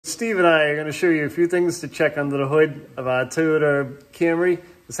Steve and I are going to show you a few things to check under the hood of our Toyota Camry.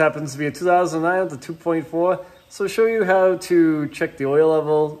 This happens to be a 2009 with a 2.4. So I'll show you how to check the oil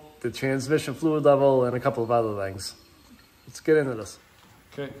level, the transmission fluid level, and a couple of other things. Let's get into this.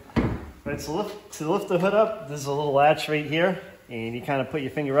 Okay. Right, so to lift the hood up, there's a little latch right here, and you kind of put your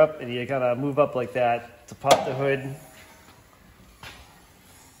finger up and you kind of move up like that to pop the hood.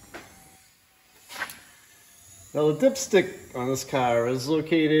 Now the dipstick on this car is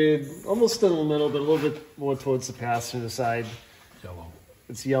located almost in the middle, but a little bit more towards the passenger side. Yellow.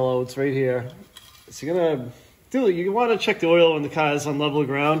 It's yellow, it's right here. So you're gonna you want to check the oil when the car is on level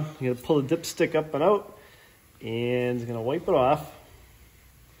ground. You're gonna pull the dipstick up and out, and you're gonna wipe it off.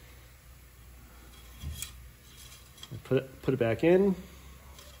 Put it back in.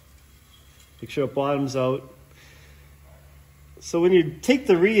 Make sure it bottoms out. So when you take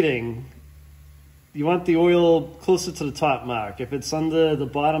the reading, you want the oil closer to the top mark. If it's under the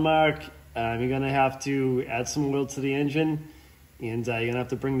bottom mark, you're going to have to add some oil to the engine, and you're going to have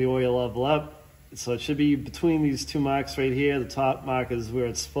to bring the oil level up. So it should be between these two marks right here. The top mark is where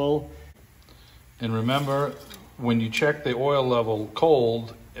it's full. And remember, when you check the oil level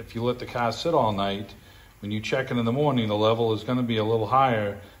cold, if you let the car sit all night, when you check it in the morning, the level is going to be a little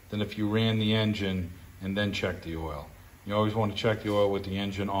higher than if you ran the engine and then check the oil. You always want to check the oil with the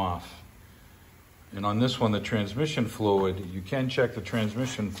engine off. And on this one, the transmission fluid, you can check the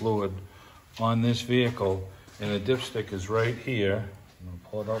transmission fluid on this vehicle, and the dipstick is right here. You want to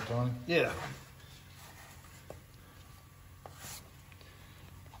pull it out, Tony? Yeah.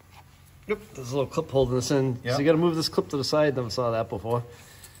 Yep, there's a little clip holding this in. Yep. So you got to move this clip to the side. Never saw that before.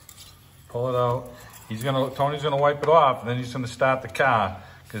 Pull it out. Tony's gonna wipe it off, and then he's gonna start the car,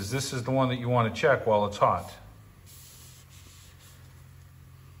 because this is the one that you want to check while it's hot.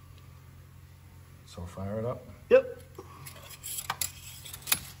 So fire it up. Yep.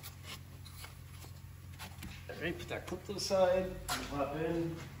 All right, put that clip to the side, pop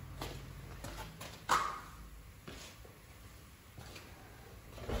in.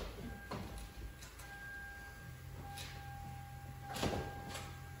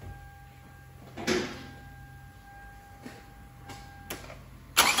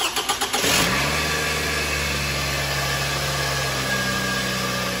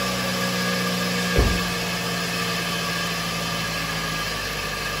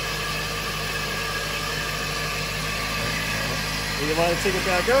 You want to take it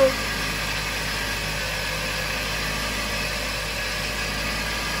back out.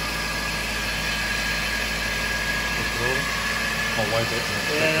 I'll wipe it.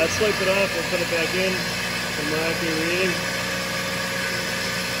 Yeah, let's wipe it off. We'll put it back in. Some accurate reading.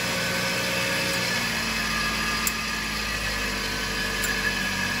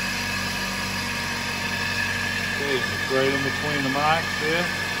 Okay, it's right in between the marks there.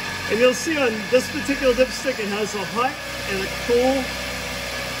 And you'll see on this particular dipstick, it has a hot and a cool.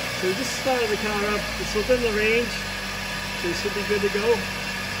 So we just started the car up. It's within the range, so it should be good to go.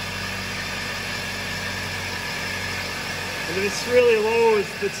 And if it's really low,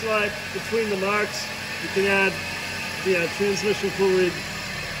 if it's not between the marks, you can add the transmission fluid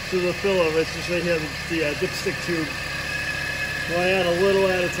to the filler, which is right here, the dipstick tube. So I add a little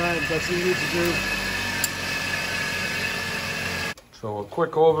at a time, that's what you need to do. So a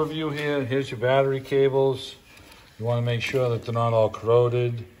quick overview here. Here's your battery cables. You want to make sure that they're not all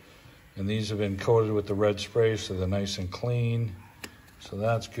corroded. And these have been coated with the red spray, so they're nice and clean. So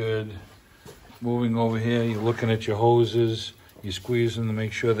that's good. Moving over here, you're looking at your hoses. You squeeze them to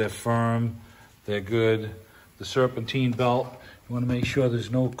make sure they're firm. They're good. The serpentine belt, you want to make sure there's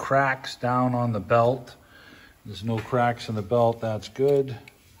no cracks down on the belt. There's no cracks in the belt, that's good.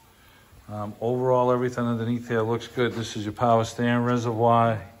 Overall, everything underneath here looks good. This is your power steering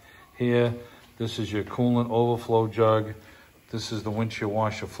reservoir here. This is your coolant overflow jug. This is the windshield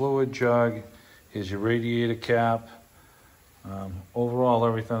washer fluid jug. Here's your radiator cap. Overall,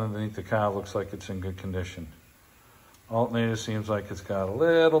 everything underneath the car looks like it's in good condition. Alternator seems like it's got a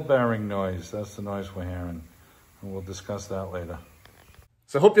little bearing noise. That's the noise we're hearing. And we'll discuss that later.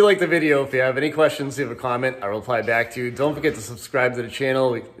 So I hope you liked the video. If you have any questions, leave a comment. I'll reply back to you. Don't forget to subscribe to the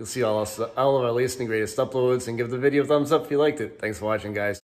channel. You'll see all of our latest and greatest uploads, and give the video a thumbs up if you liked it. Thanks for watching, guys.